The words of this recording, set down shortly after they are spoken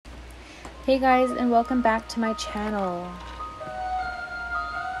Hey guys, and welcome back to my channel.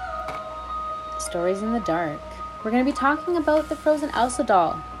 Stories in the Dark. We're going to be talking about the frozen Elsa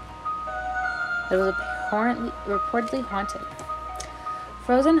doll that was reportedly haunted.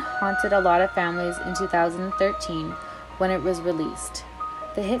 Frozen haunted a lot of families in 2013 when it was released.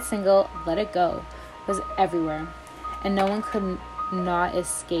 The hit single Let It Go was everywhere, and no one could not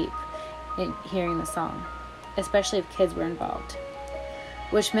escape hearing the song, especially if kids were involved,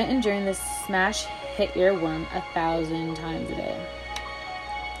 which meant enduring the smash hit earworm 1,000 times a day.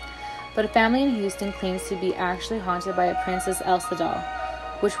 But a family in Houston claims to be actually haunted by a Princess Elsa doll,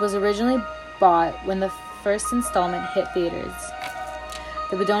 which was originally bought when the first installment hit theaters.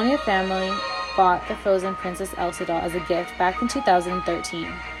 The Bedonia family bought the frozen Princess Elsa doll as a gift back in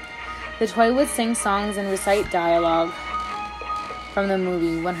 2013. The toy would sing songs and recite dialogue from the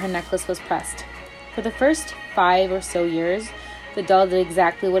movie when her necklace was pressed. For the first 5 or so years, the doll did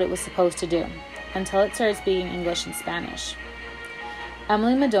exactly what it was supposed to do, until it started speaking English and Spanish.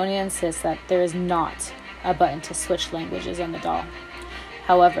 Emily Madonia insists that there is not a button to switch languages on the doll.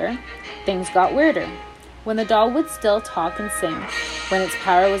 However, things got weirder when the doll would still talk and sing when its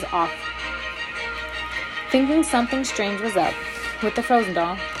power was off. Thinking something strange was up with the frozen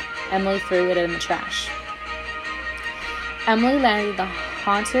doll, Emily threw it in the trash. Emily landed the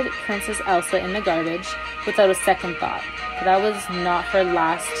haunted Princess Elsa in the garbage without a second thought, but that was not her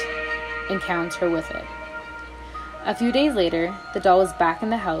last encounter with it. A few days later, the doll was back in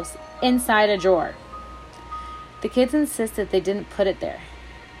the house, inside a drawer. The kids insisted they didn't put it there,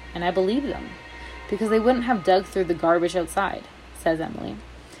 and I believed them, because they wouldn't have dug through the garbage outside, says Emily.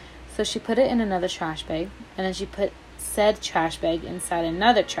 So she put it in another trash bag, and then she put said trash bag inside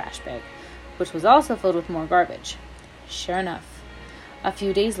another trash bag, which was also filled with more garbage. Sure enough, a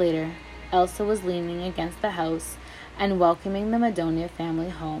few days later, Elsa was leaning against the house and welcoming the Madonia family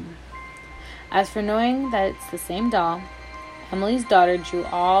home. As for knowing that it's the same doll, Emily's daughter drew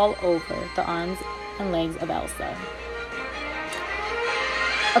all over the arms and legs of Elsa.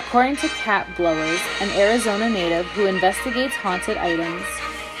 According to Cat Blowers, an Arizona native who investigates haunted items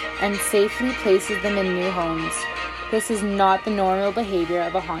and safely places them in new homes, this is not the normal behavior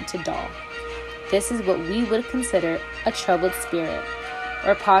of a haunted doll. This is what we would consider a troubled spirit,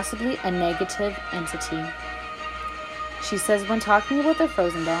 or possibly a negative entity. She says when talking about the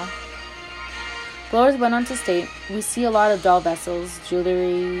frozen doll, Blowers went on to state, we see a lot of doll vessels,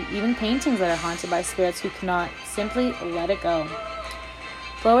 jewelry, even paintings that are haunted by spirits who cannot simply let it go.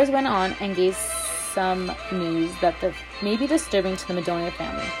 Blowers went on and gave some news that may be disturbing to the Madonia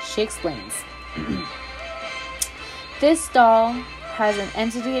family. She explains, this doll has an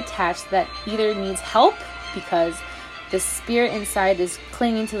entity attached that either needs help because the spirit inside is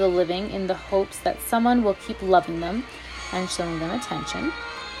clinging to the living in the hopes that someone will keep loving them and showing them attention,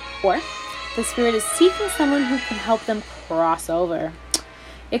 or the spirit is seeking someone who can help them cross over.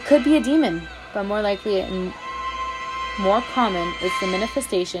 It could be a demon, but more likely and more common is the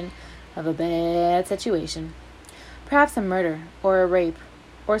manifestation of a bad situation. Perhaps a murder or a rape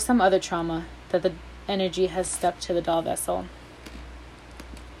or some other trauma that the energy has stuck to the doll vessel.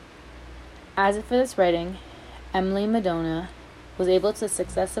 As for this writing, Emily Madonia was able to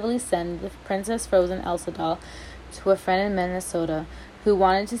successfully send the Princess Frozen Elsa doll to a friend in Minnesota who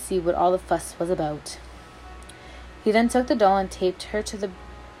wanted to see what all the fuss was about. He then took the doll and taped her to the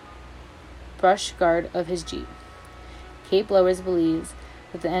brush guard of his Jeep. Kate Blowers believes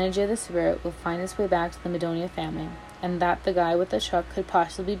that the energy of the spirit will find its way back to the Madonia family, and that the guy with the truck could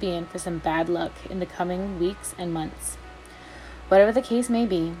possibly be in for some bad luck in the coming weeks and months. Whatever the case may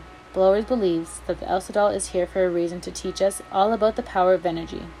be, Blowers believes that the Elsa doll is here for a reason to teach us all about the power of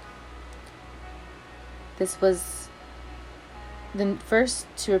energy. This was the first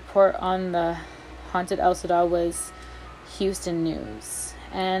to report on the haunted Elsa doll was Houston News.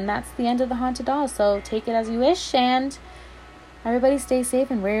 And that's the end of the haunted doll, so take it as you wish, and everybody stay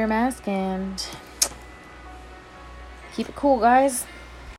safe and wear your mask and keep it cool, guys.